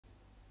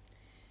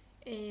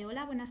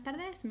Hola, buenas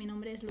tardes. Mi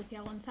nombre es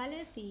Lucía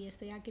González y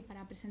estoy aquí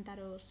para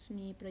presentaros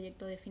mi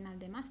proyecto de final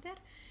de máster.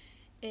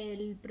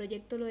 El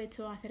proyecto lo he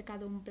hecho acerca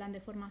de un plan de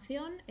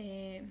formación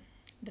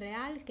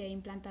real que he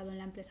implantado en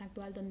la empresa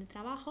actual donde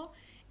trabajo.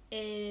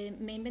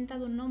 Me he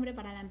inventado un nombre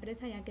para la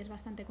empresa ya que es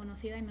bastante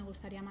conocida y me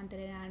gustaría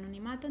mantener el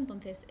anonimato,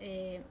 entonces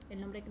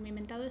el nombre que me he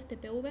inventado es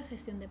TPV,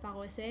 Gestión de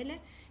Pago SL,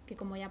 que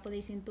como ya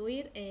podéis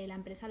intuir, la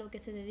empresa a lo que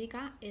se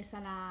dedica es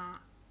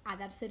a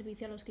dar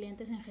servicio a los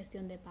clientes en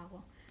gestión de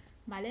pago.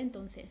 ¿Vale?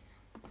 Entonces,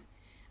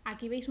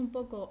 aquí veis un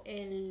poco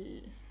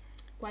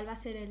cuál va a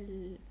ser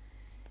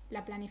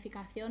la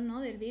planificación,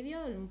 ¿no?, del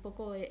vídeo, un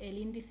poco el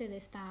índice de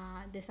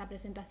esta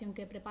presentación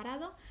que he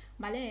preparado,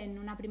 ¿vale? En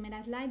una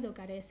primera slide lo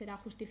que haré será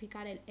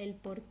justificar el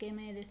por qué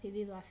me he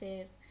decidido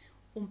hacer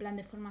un plan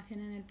de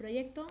formación en el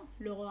proyecto.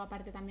 Luego,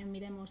 aparte, también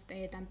miremos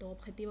tanto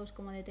objetivos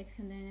como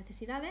detección de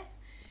necesidades.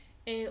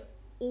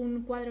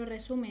 Un cuadro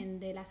resumen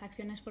de las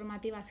acciones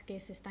formativas que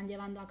se están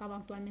llevando a cabo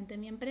actualmente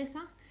en mi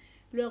empresa.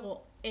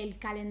 Luego el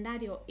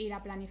calendario y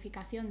la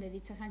planificación de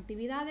dichas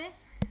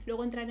actividades.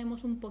 Luego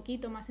entraremos un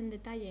poquito más en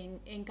detalle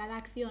en cada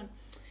acción,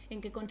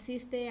 en qué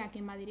consiste, a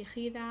quién va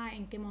dirigida,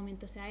 en qué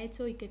momento se ha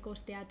hecho y qué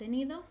coste ha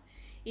tenido.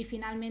 Y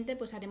finalmente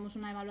pues haremos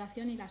una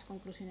evaluación y las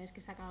conclusiones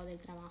que he sacado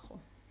del trabajo.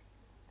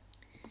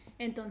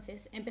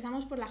 Entonces,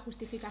 empezamos por la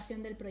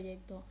justificación del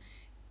proyecto.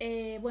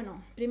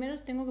 Bueno, primero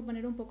os tengo que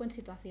poner un poco en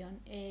situación.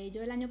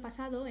 Yo el año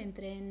pasado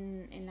entré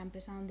en la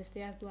empresa donde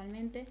estoy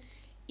actualmente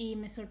y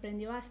me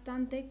sorprendió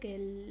bastante que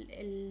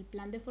el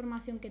plan de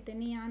formación que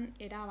tenían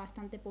era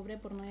bastante pobre,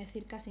 por no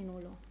decir casi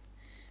nulo.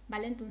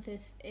 ¿Vale?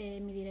 Entonces,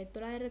 mi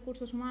directora de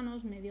recursos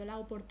humanos me dio la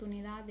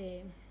oportunidad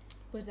de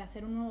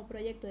hacer un nuevo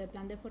proyecto de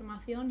plan de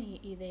formación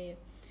y de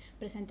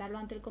presentarlo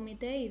ante el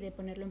comité y de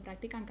ponerlo en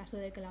práctica en caso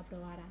de que lo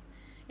aprobara.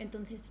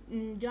 Entonces,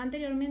 yo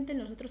anteriormente en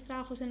los otros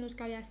trabajos en los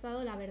que había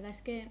estado, la verdad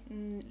es que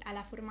a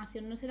la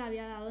formación no se le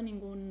había dado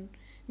ningún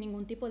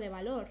tipo de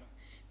valor,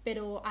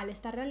 pero al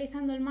estar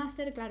realizando el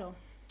máster, claro,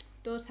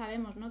 todos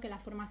sabemos, ¿no?, que la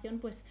formación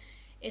pues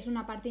es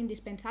una parte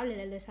indispensable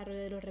del desarrollo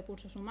de los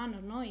recursos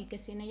humanos, ¿no?, y que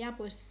sin ella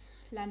pues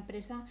la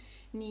empresa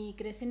ni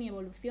crece ni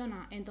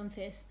evoluciona.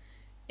 Entonces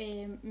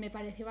me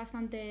pareció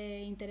bastante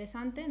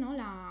interesante, ¿no?,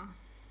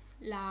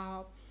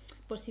 la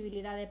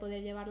posibilidad de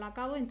poder llevarlo a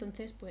cabo.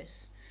 Entonces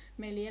pues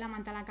me lié la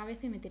manta a la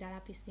cabeza y me tiré a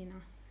la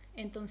piscina.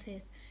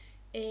 Entonces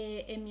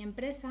en mi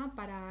empresa,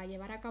 para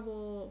llevar a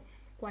cabo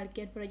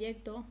cualquier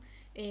proyecto,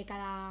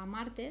 cada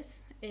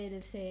martes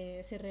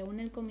se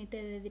reúne el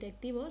comité de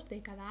directivos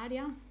de cada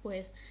área,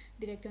 pues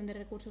dirección de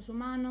recursos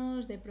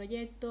humanos, de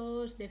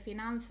proyectos, de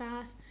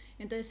finanzas.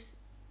 Entonces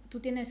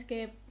tú tienes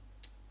que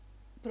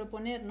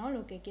proponer, ¿no?,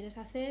 lo que quieres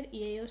hacer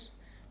y ellos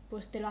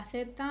pues te lo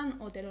aceptan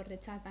o te lo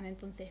rechazan.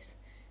 Entonces,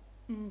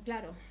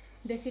 claro,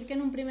 decir que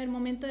en un primer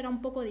momento era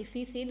un poco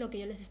difícil lo que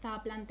yo les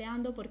estaba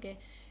planteando porque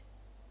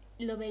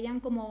lo veían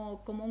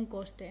como un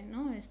coste,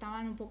 ¿no?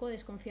 Estaban un poco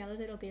desconfiados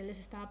de lo que yo les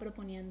estaba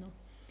proponiendo.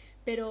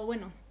 Pero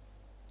bueno,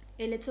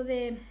 el hecho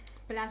de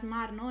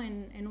plasmar, ¿no?,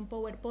 en un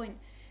PowerPoint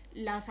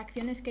las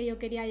acciones que yo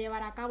quería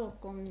llevar a cabo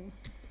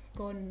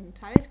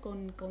 ¿sabes?,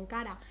 con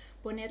cara,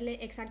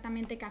 ponerle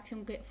exactamente qué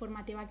acción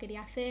formativa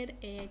quería hacer,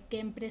 qué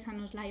empresa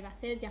nos la iba a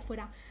hacer, ya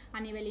fuera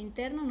a nivel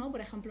interno, ¿no?, por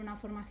ejemplo una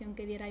formación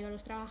que diera yo a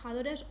los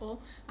trabajadores, o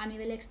a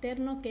nivel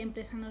externo, qué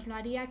empresa nos lo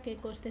haría, qué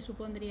coste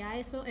supondría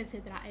eso,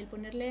 etcétera. El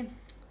ponerle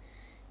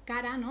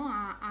cara, ¿no?,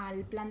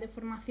 al plan de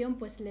formación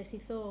pues les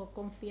hizo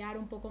confiar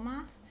un poco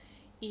más.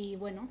 Y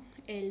bueno,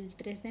 el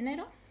 3 de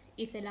enero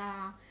hice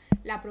la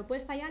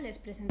propuesta, ya les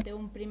presenté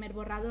un primer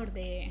borrador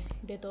de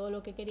todo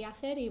lo que quería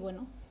hacer y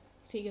bueno,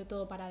 siguió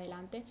todo para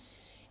adelante.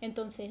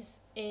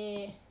 Entonces,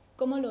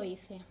 ¿cómo lo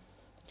hice?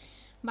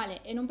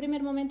 Vale, en un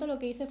primer momento lo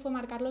que hice fue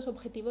marcar los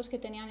objetivos que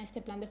tenía en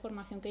este plan de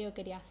formación que yo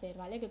quería hacer,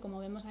 ¿vale? Que como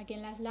vemos aquí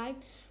en la slide,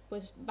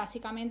 pues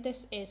básicamente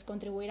es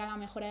contribuir a la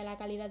mejora de la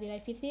calidad y la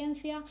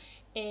eficiencia,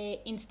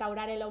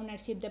 instaurar el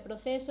ownership de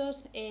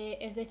procesos,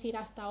 es decir,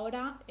 hasta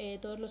ahora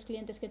todos los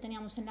clientes que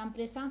teníamos en la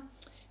empresa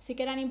sí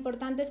que eran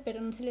importantes,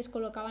 pero no se les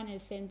colocaba en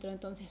el centro.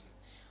 Entonces,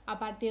 a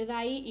partir de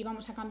ahí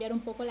íbamos a cambiar un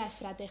poco la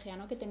estrategia,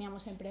 ¿no?, que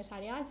teníamos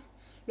empresarial.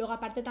 Luego,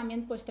 aparte,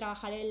 también pues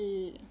trabajar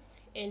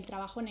el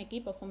trabajo en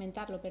equipo,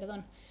 fomentarlo,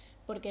 perdón,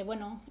 porque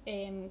bueno,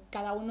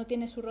 cada uno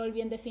tiene su rol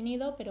bien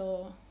definido,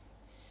 pero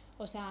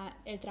o sea,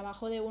 el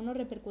trabajo de uno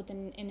repercute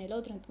en el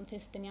otro.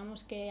 Entonces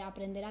teníamos que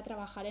aprender a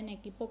trabajar en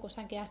equipo,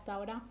 cosa que hasta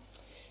ahora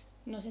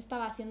no se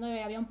estaba haciendo,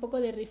 había un poco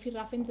de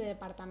rifirrafe entre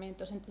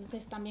departamentos.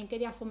 Entonces también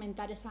quería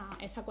fomentar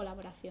esa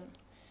colaboración,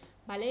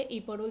 ¿vale?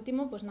 Y por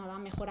último, pues nada,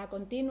 mejora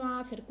continua,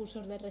 hacer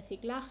cursos de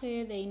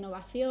reciclaje, de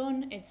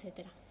innovación,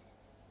 etcétera.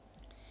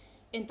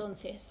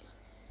 Entonces,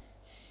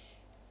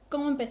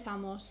 ¿cómo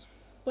empezamos?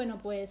 Bueno,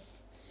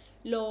 pues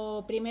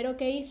lo primero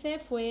que hice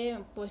fue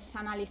pues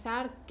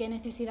analizar qué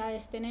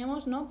necesidades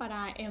tenemos, ¿no?,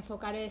 para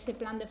enfocar ese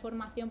plan de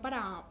formación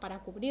para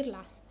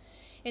cubrirlas.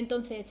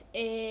 Entonces,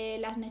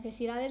 las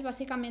necesidades,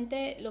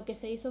 básicamente lo que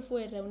se hizo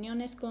fue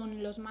reuniones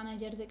con los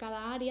managers de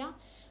cada área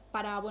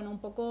para, bueno, un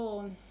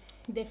poco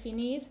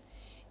definir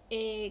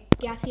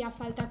qué hacía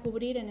falta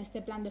cubrir en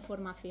este plan de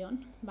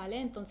formación,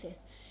 ¿vale?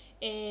 Entonces,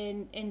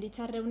 en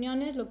dichas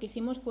reuniones lo que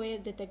hicimos fue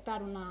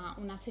detectar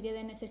una serie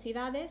de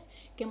necesidades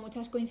que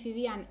muchas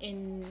coincidían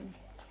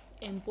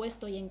en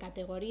puesto y en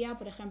categoría.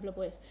 Por ejemplo,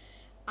 pues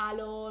a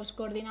los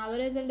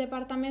coordinadores del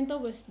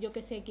departamento, pues yo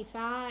que sé,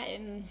 quizá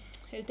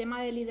el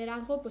tema de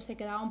liderazgo pues se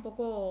quedaba un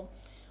poco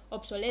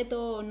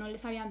obsoleto o no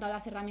les habían dado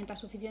las herramientas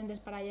suficientes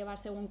para llevar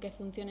según qué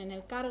función en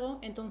el cargo.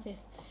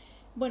 Entonces,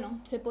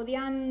 bueno, se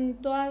podían,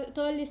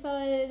 todo el listado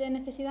de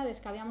necesidades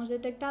que habíamos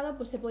detectado,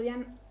 pues se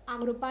podían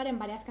agrupar en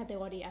varias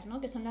categorías, ¿no?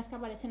 Que son las que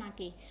aparecen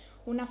aquí.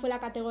 Una fue la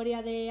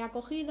categoría de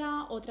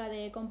acogida, otra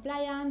de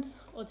compliance,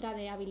 otra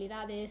de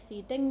habilidades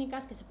y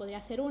técnicas, que se podría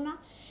hacer una,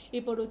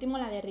 y por último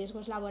la de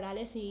riesgos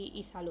laborales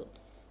y salud.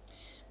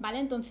 ¿Vale?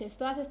 Entonces,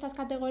 todas estas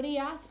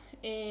categorías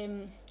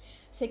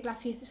se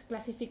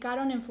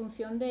clasificaron en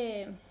función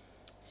del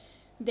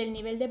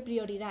nivel de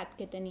prioridad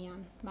que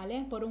tenían,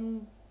 ¿vale? Por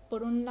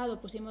un lado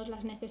pusimos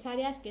las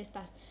necesarias, que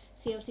estas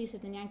sí o sí se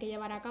tenían que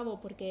llevar a cabo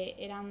porque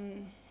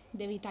eran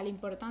de vital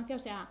importancia, o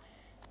sea,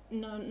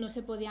 no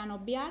se podían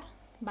obviar,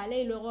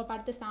 ¿vale? Y luego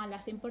aparte estaban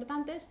las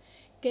importantes,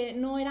 que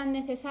no eran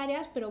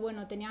necesarias, pero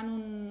bueno,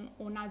 tenían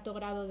un alto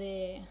grado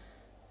de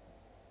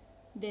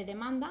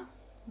demanda,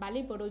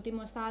 ¿vale? Y por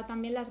último estaban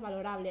también las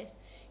valorables,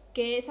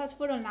 que esas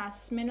fueron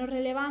las menos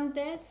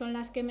relevantes, son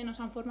las que menos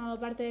han formado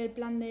parte del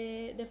plan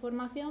de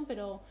formación,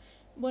 pero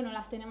bueno,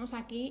 las tenemos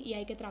aquí y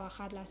hay que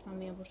trabajarlas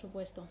también, por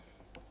supuesto.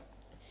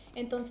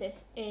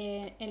 Entonces,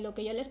 en lo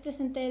que yo les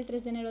presenté el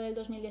 3 de enero del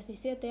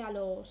 2017 a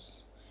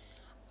los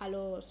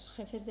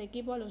jefes de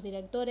equipo, a los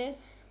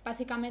directores,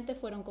 básicamente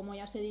fueron, como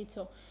ya os he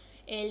dicho,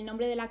 el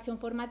nombre de la acción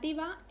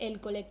formativa, el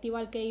colectivo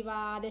al que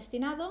iba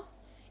destinado,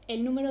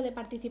 el número de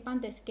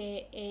participantes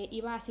que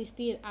iba a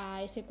asistir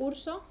a ese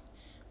curso,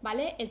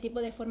 ¿vale? El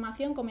tipo de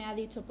formación, como ya he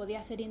dicho,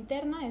 podía ser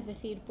interna, es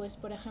decir, pues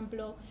por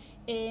ejemplo,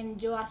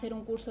 yo hacer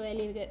un curso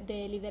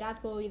de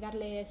liderazgo y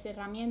darles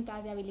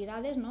herramientas y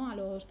habilidades, ¿no?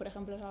 Por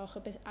ejemplo,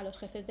 a los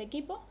jefes de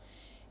equipo.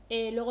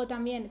 Luego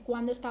también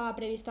cuándo estaba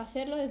previsto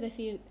hacerlo, es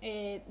decir,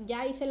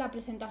 ya hice la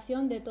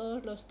presentación de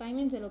todos los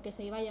timings de lo que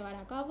se iba a llevar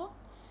a cabo,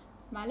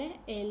 ¿vale?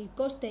 El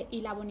coste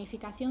y la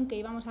bonificación que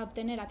íbamos a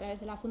obtener a través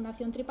de la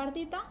Fundación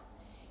Tripartita,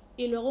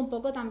 y luego un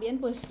poco también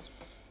pues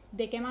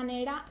de qué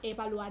manera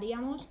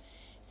evaluaríamos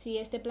si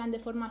este plan de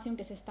formación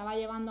que se estaba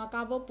llevando a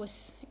cabo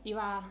pues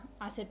iba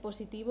a ser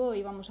positivo y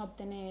íbamos a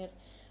obtener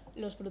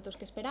los frutos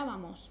que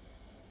esperábamos.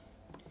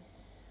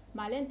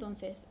 ¿Vale?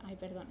 Entonces,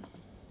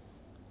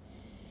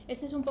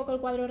 este es un poco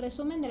el cuadro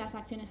resumen de las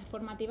acciones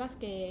formativas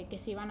que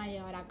se iban a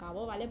llevar a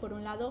cabo, ¿vale? Por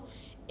un lado,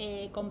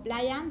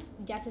 compliance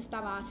ya se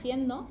estaba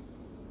haciendo,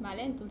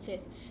 ¿vale?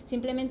 Entonces,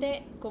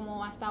 simplemente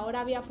como hasta ahora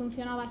había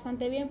funcionado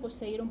bastante bien, pues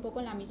seguir un poco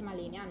en la misma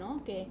línea,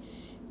 ¿no?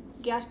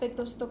 ¿Qué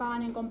aspectos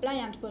tocaban en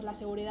compliance? Pues la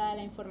seguridad de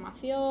la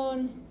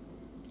información,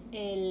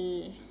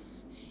 el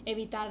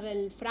evitar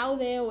el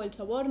fraude o el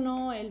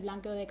soborno, el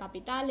blanqueo de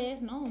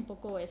capitales, ¿no? Un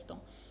poco esto.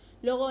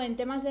 Luego, en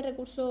temas de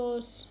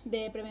recursos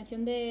de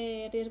prevención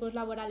de riesgos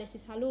laborales y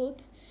salud,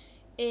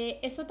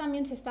 esto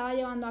también se estaba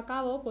llevando a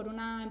cabo por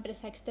una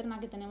empresa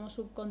externa que tenemos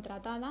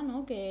subcontratada,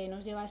 ¿no? Que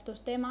nos lleva a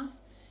estos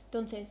temas.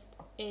 Entonces,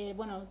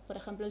 bueno, por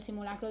ejemplo, el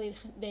simulacro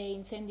de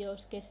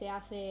incendios que se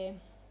hace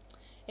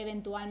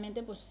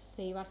eventualmente, pues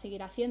se iba a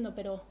seguir haciendo,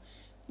 pero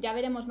ya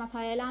veremos más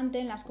adelante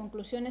en las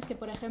conclusiones que,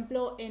 por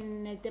ejemplo,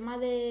 en el tema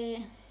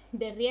de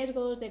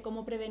riesgos, de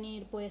cómo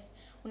prevenir pues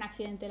un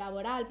accidente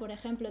laboral, por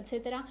ejemplo,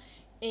 etcétera,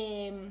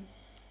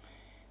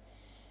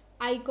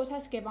 hay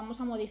cosas que vamos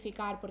a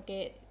modificar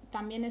porque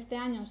también este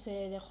año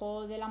se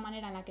dejó de la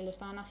manera en la que lo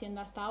estaban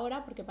haciendo hasta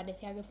ahora porque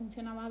parecía que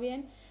funcionaba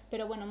bien,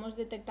 pero bueno, hemos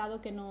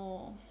detectado que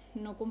no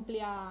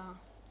cumplía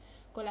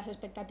con las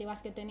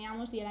expectativas que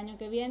teníamos, y el año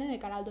que viene, de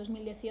cara al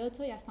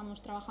 2018, ya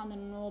estamos trabajando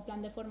en un nuevo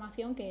plan de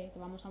formación que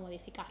vamos a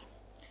modificar.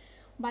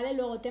 Vale,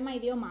 luego tema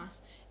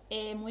idiomas,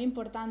 muy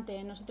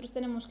importante. Nosotros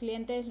tenemos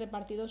clientes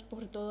repartidos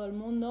por todo el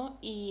mundo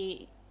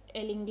y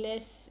el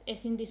inglés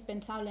es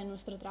indispensable en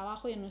nuestro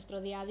trabajo y en nuestro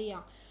día a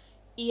día.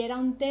 Y era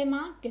un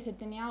tema que se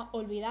tenía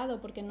olvidado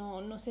porque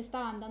no se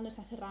estaban dando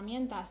esas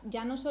herramientas,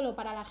 ya no solo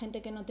para la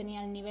gente que no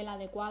tenía el nivel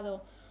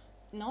adecuado,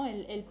 ¿no?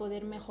 El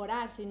poder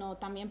mejorar, sino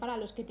también para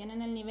los que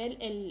tienen el nivel,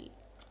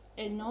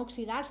 el no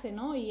oxidarse,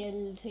 ¿no? Y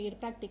el seguir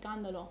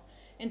practicándolo.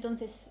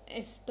 Entonces,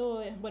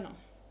 esto, bueno,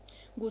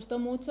 gustó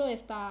mucho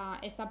esta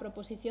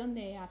proposición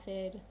de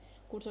hacer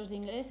cursos de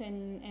inglés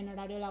en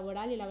horario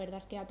laboral, y la verdad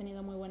es que ha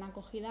tenido muy buena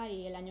acogida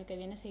y el año que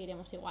viene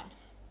seguiremos igual.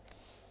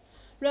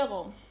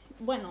 Luego,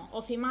 bueno,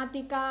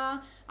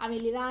 ofimática,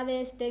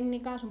 habilidades,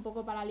 técnicas, un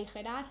poco para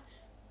aligerar.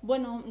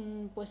 Bueno,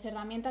 pues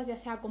herramientas ya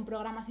sea con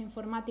programas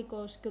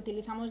informáticos que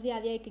utilizamos día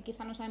a día y que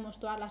quizá no sabemos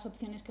todas las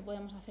opciones que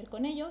podemos hacer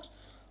con ellos,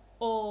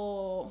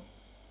 o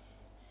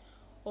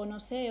no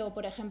sé, o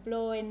por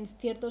ejemplo en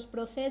ciertos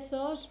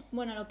procesos,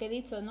 bueno, lo que he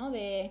dicho, ¿no?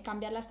 De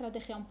cambiar la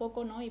estrategia un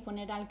poco, ¿no? Y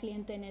poner al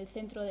cliente en el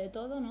centro de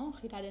todo, ¿no?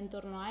 Girar en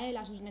torno a él,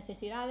 a sus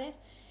necesidades.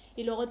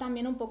 Y luego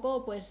también un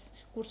poco pues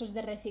cursos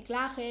de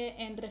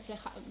reciclaje, en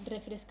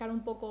refrescar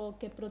un poco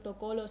qué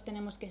protocolos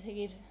tenemos que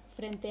seguir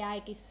frente a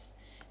X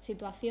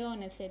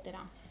situación, etc.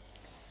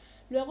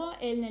 Luego,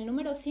 en el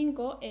número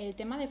 5, el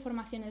tema de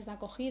formaciones de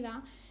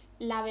acogida,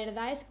 la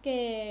verdad es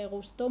que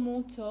gustó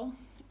mucho.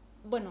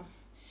 Bueno,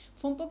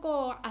 fue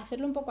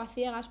hacerlo un poco a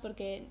ciegas,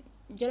 porque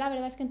yo la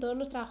verdad es que en todos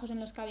los trabajos en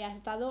los que había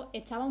estado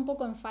echaba un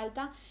poco en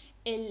falta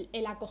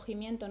el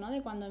acogimiento, ¿no?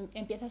 De cuando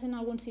empiezas en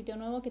algún sitio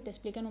nuevo, que te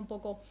expliquen un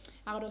poco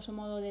a grosso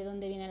modo de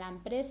dónde viene la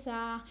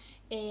empresa,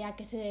 a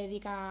qué se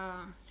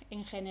dedica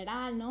en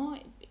general, ¿no?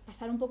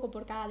 Pasar un poco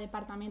por cada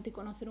departamento y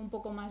conocer un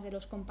poco más de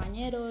los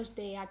compañeros,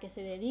 de a qué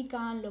se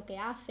dedican, lo que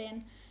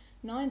hacen,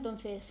 ¿no?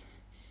 Entonces,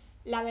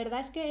 la verdad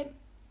es que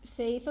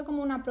se hizo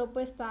como una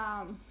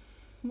propuesta,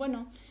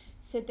 bueno,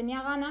 se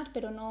tenía ganas,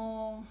 pero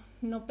no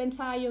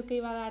pensaba yo que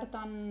iba a dar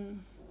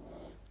tan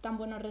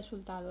buenos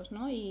resultados,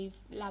 ¿no? Y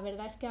la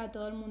verdad es que a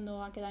todo el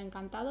mundo ha quedado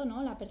encantado,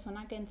 ¿no? La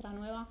persona que entra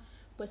nueva,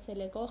 pues se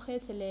le coge,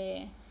 se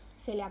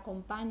le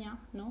acompaña,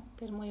 ¿no?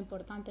 Que es muy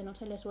importante, no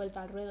se le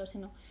suelta al ruedo,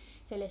 sino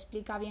se le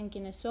explica bien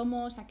quiénes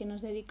somos, a qué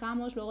nos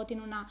dedicamos. Luego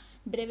tiene una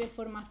breve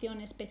formación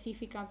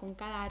específica con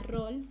cada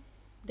rol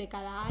de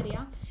cada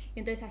área, y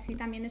entonces así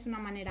también es una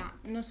manera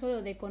no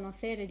solo de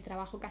conocer el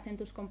trabajo que hacen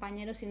tus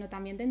compañeros, sino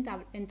también de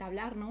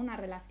entablar, ¿no? Una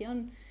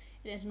relación.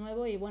 Eres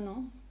nuevo y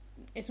bueno,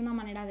 es una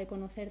manera de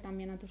conocer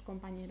también a tus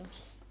compañeros.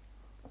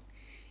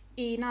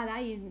 Y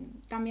nada, y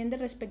también de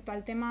respecto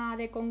al tema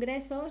de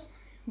congresos,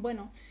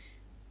 bueno,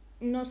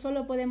 no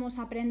solo podemos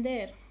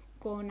aprender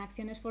con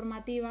acciones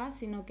formativas,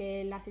 sino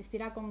que el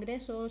asistir a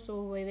congresos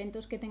o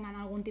eventos que tengan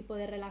algún tipo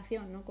de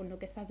relación, ¿no? Con lo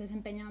que estás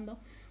desempeñando,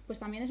 pues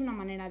también es una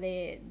manera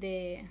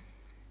de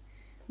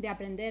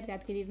aprender, de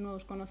adquirir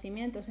nuevos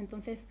conocimientos.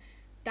 Entonces,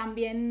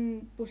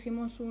 también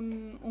pusimos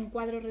un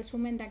cuadro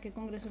resumen de a qué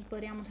congresos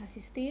podríamos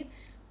asistir,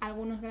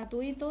 algunos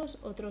gratuitos,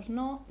 otros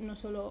no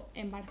solo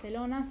en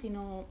Barcelona,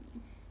 sino,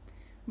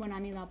 bueno,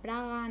 han ido a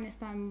Praga, han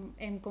estado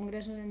en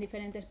congresos en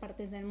diferentes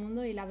partes del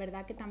mundo, y la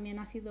verdad que también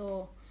ha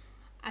sido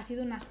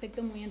un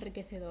aspecto muy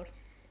enriquecedor.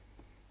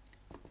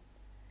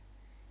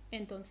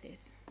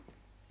 Entonces,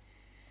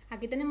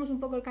 aquí tenemos un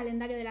poco el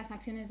calendario de las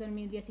acciones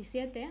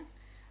 2017,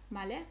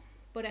 ¿vale?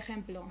 Por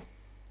ejemplo,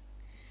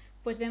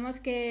 pues vemos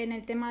que en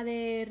el tema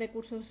de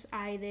recursos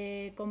hay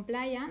de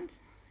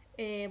compliance,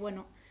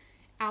 bueno,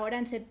 ahora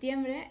en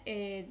septiembre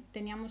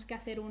teníamos que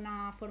hacer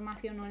una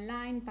formación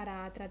online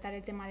para tratar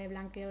el tema de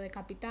blanqueo de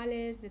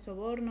capitales, de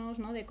sobornos,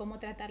 ¿no? De cómo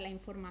tratar la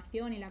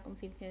información y la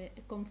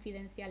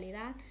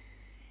confidencialidad.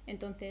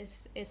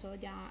 Entonces eso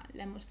ya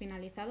la hemos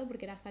finalizado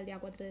porque era hasta el día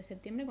 4 de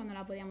septiembre cuando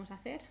la podíamos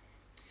hacer.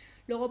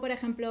 Luego, por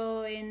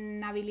ejemplo,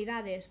 en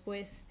habilidades,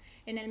 pues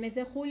en el mes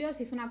de julio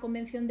se hizo una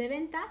convención de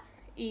ventas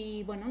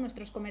y bueno,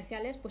 nuestros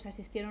comerciales pues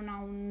asistieron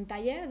a un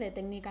taller de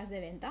técnicas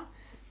de venta.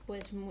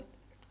 Pues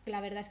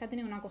la verdad es que ha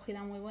tenido una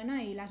acogida muy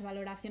buena y las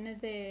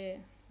valoraciones de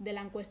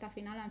la encuesta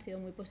final han sido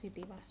muy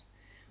positivas.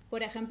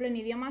 Por ejemplo, en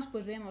idiomas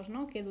pues vemos,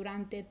 ¿no? Que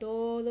durante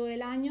todo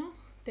el año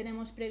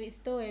tenemos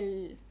previsto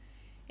el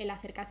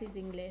hacer casis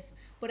de inglés.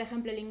 Por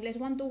ejemplo, el inglés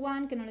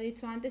one-to-one, que no lo he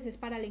dicho antes, es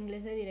para el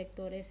inglés de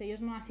directores.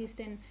 Ellos no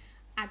asisten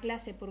a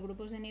clase por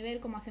grupos de nivel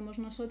como hacemos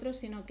nosotros,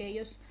 sino que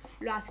ellos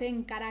lo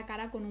hacen cara a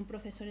cara con un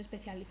profesor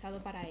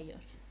especializado para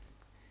ellos,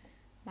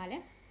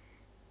 ¿vale?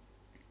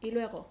 Y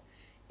luego,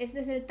 este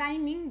es el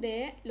timing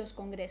de los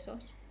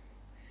congresos.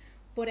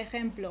 Por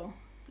ejemplo,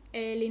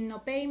 el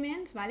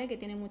InnoPayments, ¿vale? Que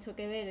tiene mucho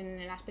que ver en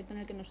el aspecto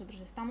en el que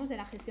nosotros estamos, de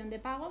la gestión de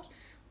pagos,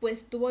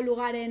 pues tuvo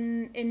lugar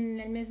en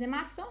el mes de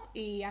marzo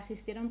y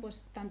asistieron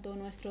pues tanto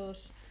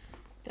nuestros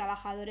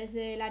trabajadores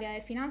del área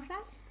de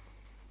finanzas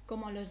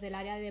como los del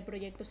área de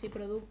proyectos y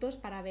productos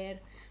para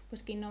ver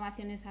pues qué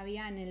innovaciones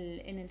había en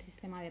el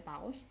sistema de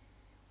pagos.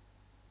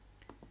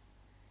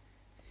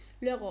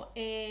 Luego,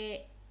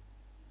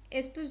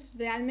 esto es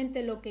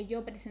realmente lo que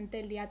yo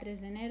presenté el día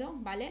 3 de enero,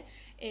 ¿vale?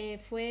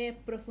 Fue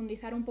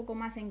profundizar un poco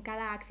más en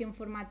cada acción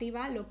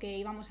formativa, lo que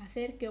íbamos a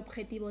hacer, qué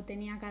objetivo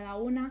tenía cada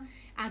una,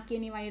 a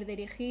quién iba a ir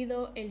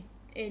dirigido,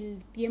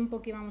 el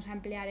tiempo que íbamos a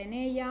emplear en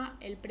ella,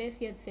 el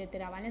precio,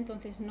 etcétera, ¿vale?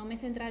 Entonces no me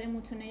centraré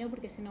mucho en ello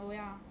porque si no voy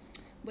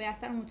a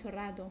estar mucho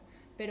rato,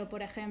 pero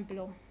por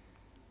ejemplo,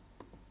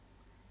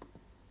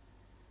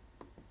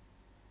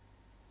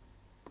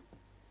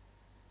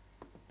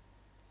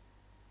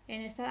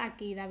 en esta de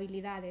aquí de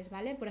habilidades,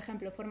 ¿vale? Por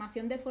ejemplo,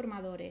 formación de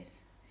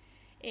formadores.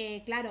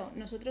 Claro,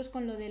 nosotros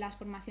con lo de las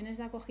formaciones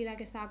de acogida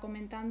que estaba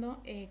comentando,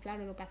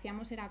 claro, lo que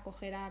hacíamos era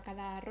acoger a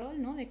cada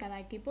rol, ¿no? De cada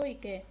equipo y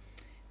que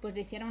pues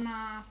le hiciera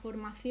una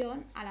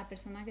formación a la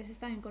persona que se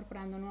estaba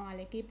incorporando nueva al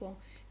equipo.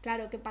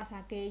 Claro, ¿qué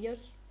pasa? Que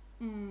ellos,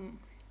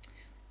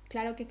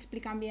 claro que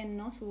explican bien,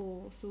 ¿no?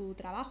 su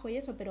trabajo y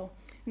eso, pero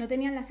no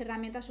tenían las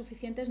herramientas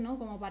suficientes, ¿no?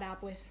 Como para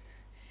pues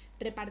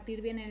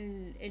repartir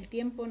bien el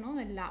tiempo, ¿no?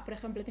 Por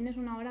ejemplo, tienes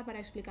una hora para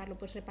explicarlo,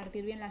 pues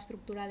repartir bien la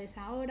estructura de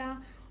esa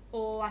hora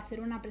o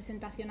hacer una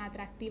presentación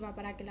atractiva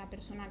para que la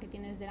persona que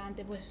tienes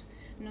delante pues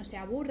no se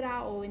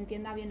aburra o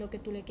entienda bien lo que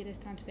tú le quieres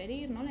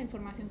transferir, ¿no? La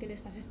información que le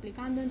estás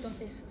explicando.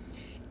 Entonces,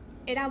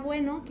 era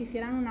bueno que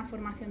hicieran una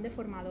formación de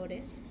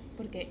formadores,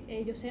 porque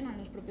ellos eran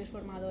los propios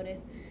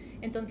formadores.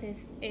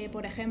 Entonces,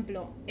 por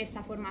ejemplo,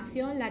 esta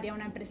formación la haría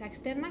una empresa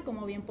externa,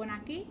 como bien pone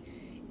aquí,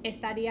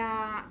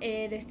 estaría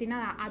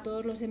destinada a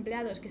todos los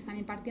empleados que están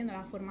impartiendo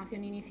la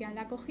formación inicial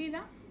de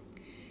acogida.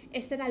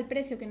 Este era el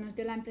precio que nos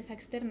dio la empresa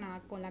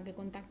externa con la que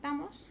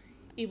contactamos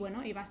y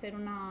bueno, iba a ser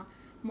una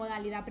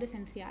modalidad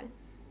presencial.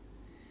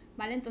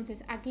 ¿Vale?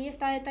 Entonces aquí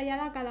está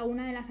detallada cada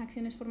una de las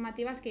acciones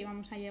formativas que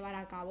íbamos a llevar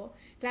a cabo.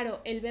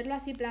 Claro, el verlo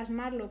así,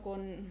 plasmarlo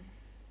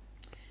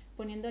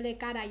poniéndole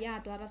cara ya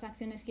a todas las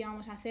acciones que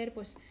íbamos a hacer,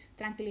 pues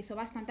tranquilizó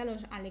bastante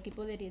al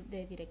equipo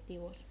de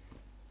directivos.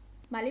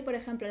 ¿Vale? Y por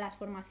ejemplo, las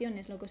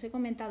formaciones, lo que os he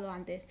comentado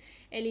antes,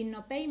 el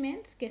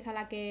InnoPayments, que es a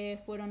la que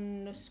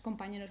fueron los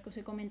compañeros que os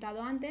he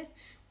comentado antes,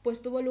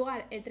 pues tuvo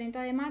lugar el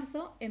 30 de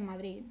marzo en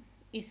Madrid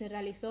y se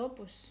realizó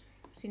pues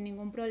sin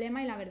ningún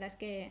problema y la verdad es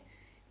que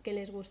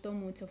les gustó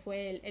mucho,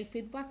 el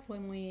feedback fue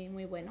muy,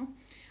 muy bueno.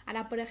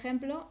 Ahora, por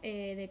ejemplo,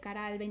 de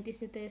cara al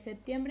 27 de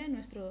septiembre,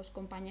 nuestros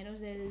compañeros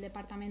del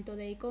departamento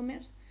de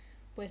e-commerce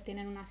pues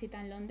tienen una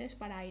cita en Londres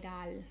para ir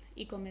al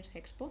e-commerce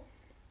expo.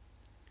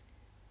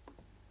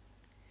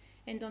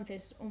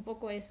 Entonces, un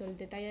poco eso, el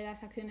detalle de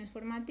las acciones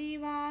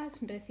formativas,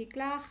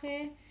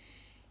 reciclaje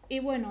y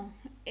bueno,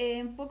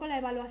 un poco la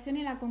evaluación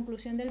y la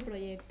conclusión del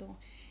proyecto.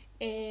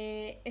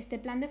 Este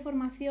plan de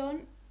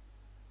formación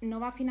no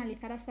va a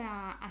finalizar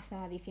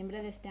hasta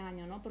diciembre de este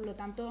año, ¿no? Por lo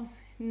tanto,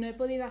 no he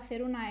podido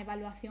hacer una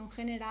evaluación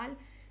general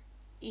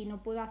y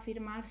no puedo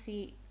afirmar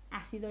si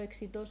ha sido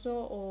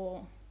exitoso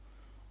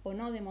o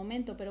no de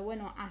momento, pero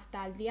bueno,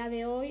 hasta el día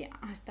de hoy,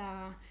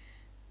 hasta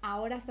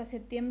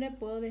septiembre,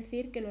 puedo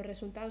decir que los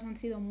resultados han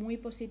sido muy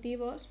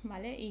positivos,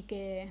 ¿vale? Y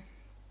que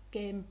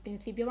en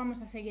principio vamos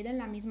a seguir en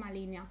la misma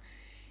línea.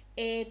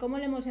 ¿Cómo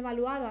lo hemos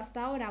evaluado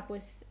hasta ahora?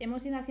 Pues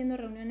hemos ido haciendo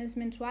reuniones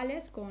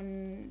mensuales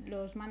con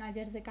los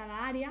managers de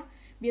cada área,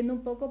 viendo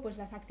un poco pues,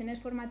 las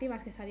acciones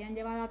formativas que se habían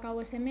llevado a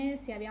cabo ese mes,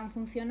 si habían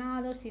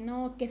funcionado, si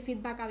no, qué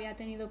feedback había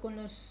tenido con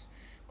las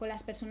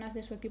personas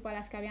de su equipo a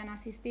las que habían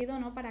asistido,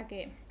 ¿no?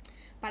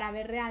 Para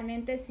ver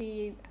realmente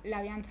si le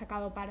habían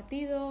sacado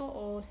partido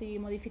o si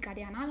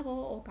modificarían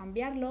algo o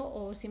cambiarlo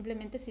o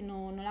simplemente si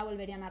no la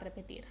volverían a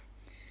repetir.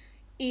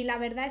 Y la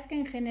verdad es que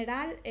en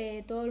general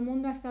todo el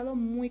mundo ha estado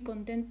muy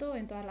contento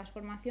en todas las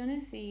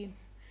formaciones y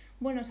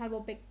bueno,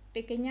 salvo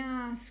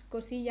pequeñas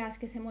cosillas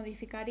que se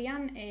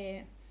modificarían,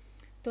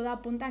 todo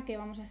apunta a que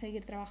vamos a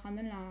seguir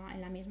trabajando en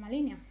la misma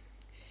línea.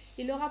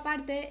 Y luego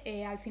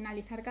aparte, al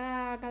finalizar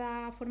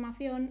cada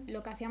formación,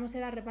 lo que hacíamos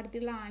era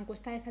repartir la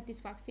encuesta de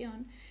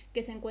satisfacción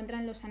que se encuentra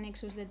en los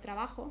anexos del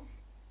trabajo,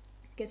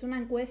 que es una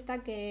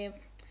encuesta que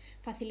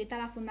facilita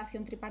la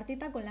Fundación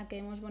Tripartita con la que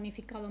hemos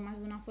bonificado más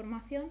de una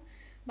formación,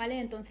 ¿vale?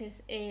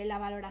 Entonces la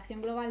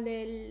valoración global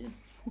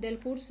del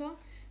curso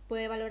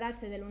puede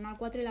valorarse del 1 al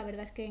 4 y la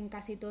verdad es que en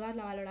casi todas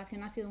la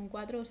valoración ha sido un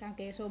 4, o sea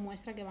que eso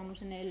muestra que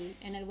vamos en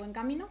el buen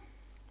camino,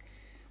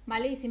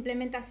 ¿vale? Y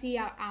simplemente así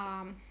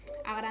a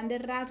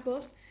grandes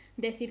rasgos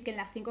decir que en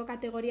las 5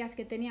 categorías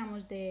que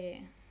teníamos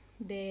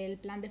del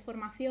plan de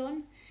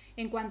formación,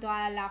 en cuanto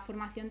a la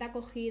formación de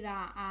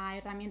acogida, a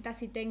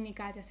herramientas y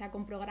técnicas, ya sea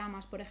con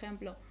programas, por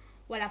ejemplo,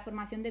 o a la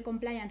formación de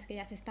compliance que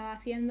ya se estaba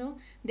haciendo,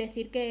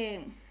 decir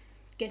que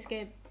es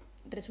que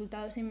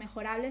resultados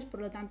inmejorables,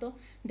 por lo tanto,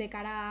 de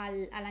cara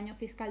al año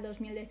fiscal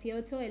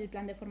 2018 el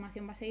plan de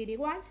formación va a seguir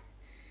igual.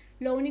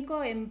 Lo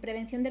único en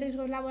prevención de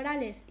riesgos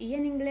laborales y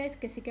en inglés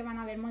que sí que van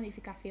a haber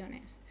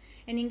modificaciones.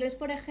 En inglés,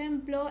 por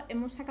ejemplo,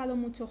 hemos sacado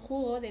mucho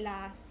jugo de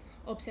las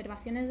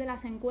observaciones de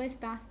las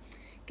encuestas,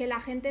 que la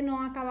gente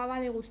no acababa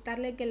de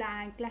gustarle que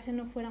la clase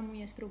no fuera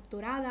muy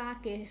estructurada,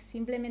 que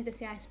simplemente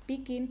sea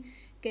speaking,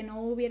 que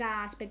no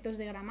hubiera aspectos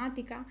de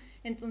gramática.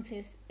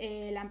 Entonces,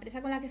 la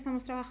empresa con la que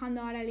estamos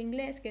trabajando ahora el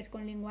inglés, que es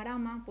con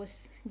Linguarama,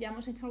 pues ya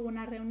hemos hecho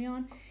alguna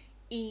reunión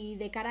y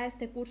de cara a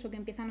este curso que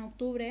empieza en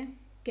octubre,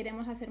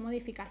 queremos hacer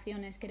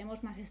modificaciones,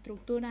 queremos más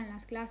estructura en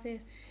las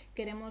clases,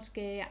 queremos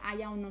que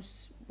haya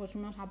unos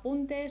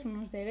apuntes,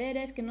 unos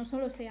deberes, que no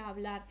solo sea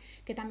hablar,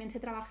 que también se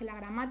trabaje la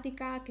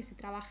gramática, que se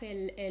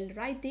trabaje el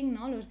writing,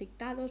 ¿no? Los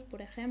dictados,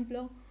 por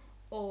ejemplo,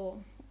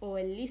 o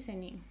el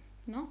listening,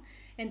 ¿no?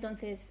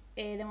 Entonces,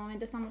 de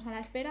momento estamos a la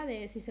espera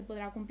de si se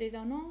podrá cumplir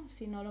o no,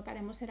 si no lo que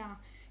haremos será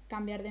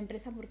cambiar de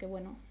empresa porque,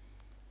 bueno,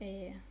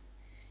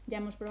 ya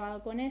hemos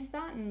probado con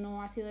esta,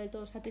 no ha sido del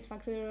todo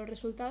satisfactorio los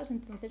resultados,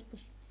 entonces,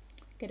 pues,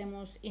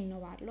 queremos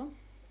innovarlo.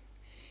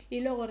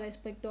 Y luego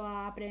respecto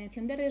a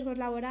prevención de riesgos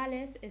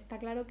laborales, está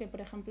claro que por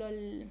ejemplo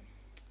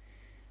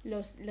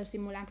los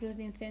simulacros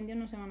de incendio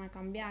no se van a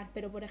cambiar,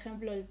 pero por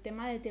ejemplo el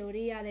tema de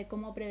teoría de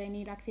cómo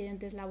prevenir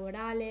accidentes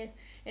laborales,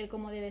 el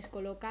cómo debes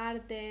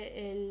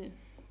colocarte,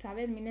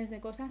 ¿sabes? Miles de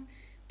cosas.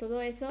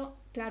 Todo eso,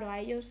 claro, a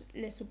ellos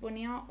les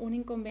suponía un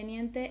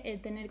inconveniente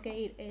el tener que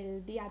ir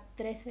el día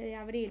 13 de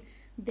abril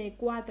de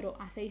 4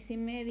 a 6 y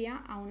media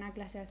a una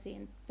clase así,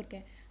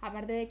 porque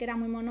aparte de que era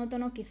muy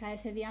monótono, quizá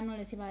ese día no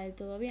les iba del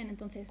todo bien.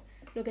 Entonces,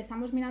 lo que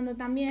estamos mirando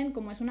también,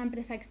 como es una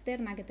empresa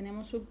externa que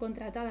tenemos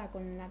subcontratada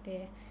con la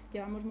que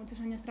llevamos muchos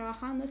años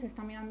trabajando, se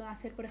está mirando a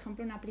hacer, por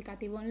ejemplo, un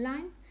aplicativo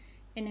online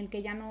en el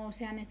que ya no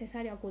sea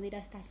necesario acudir a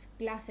estas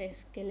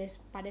clases que les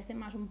parece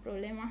más un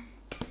problema,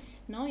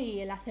 ¿no?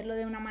 Y el hacerlo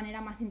de una manera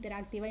más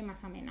interactiva y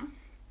más amena.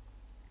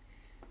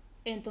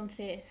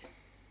 Entonces,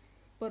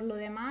 Por lo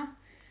demás,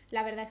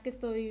 la verdad es que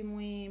estoy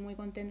muy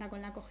contenta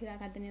con la acogida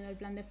que ha tenido el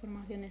plan de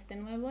formación este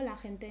nuevo. La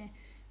gente,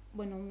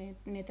 bueno,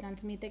 me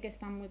transmite que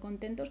están muy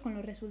contentos con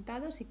los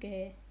resultados y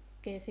que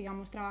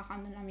sigamos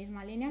trabajando en la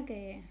misma línea,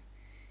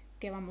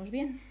 que vamos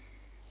bien.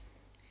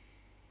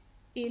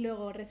 Y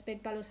luego,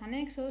 respecto a los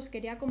anexos,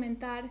 quería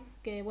comentar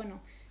que,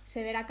 bueno,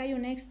 se verá que hay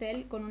un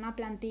Excel con una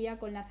plantilla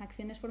con las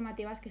acciones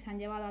formativas que se han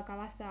llevado a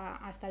cabo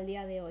hasta el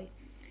día de hoy.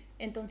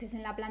 Entonces,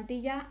 en la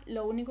plantilla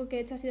lo único que he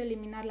hecho ha sido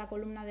eliminar la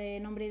columna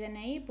de nombre y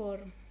DNI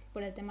por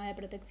el tema de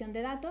protección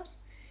de datos.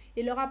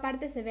 Y luego,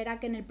 aparte, se verá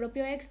que en el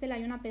propio Excel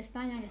hay una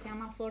pestaña que se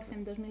llama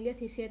Forcem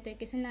 2017,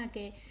 que es en la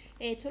que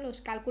he hecho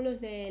los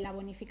cálculos de la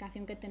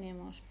bonificación que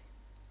tenemos.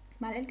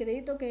 ¿Vale? El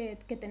crédito que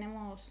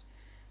tenemos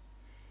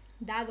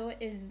dado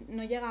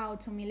no llega a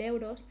 8.000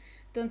 euros,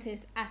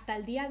 entonces hasta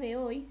el día de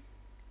hoy,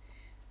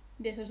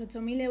 de esos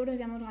 8.000 euros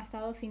ya hemos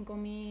gastado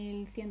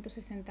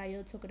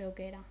 5.168, creo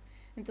que era.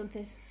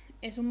 Entonces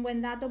es un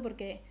buen dato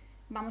porque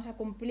vamos a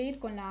cumplir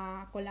con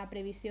la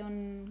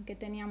previsión que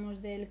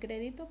teníamos del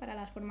crédito para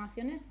las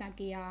formaciones de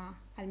aquí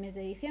al mes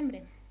de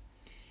diciembre.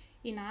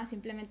 Y nada,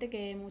 simplemente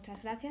que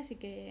muchas gracias y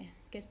que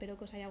espero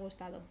que os haya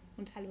gustado.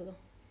 Un saludo.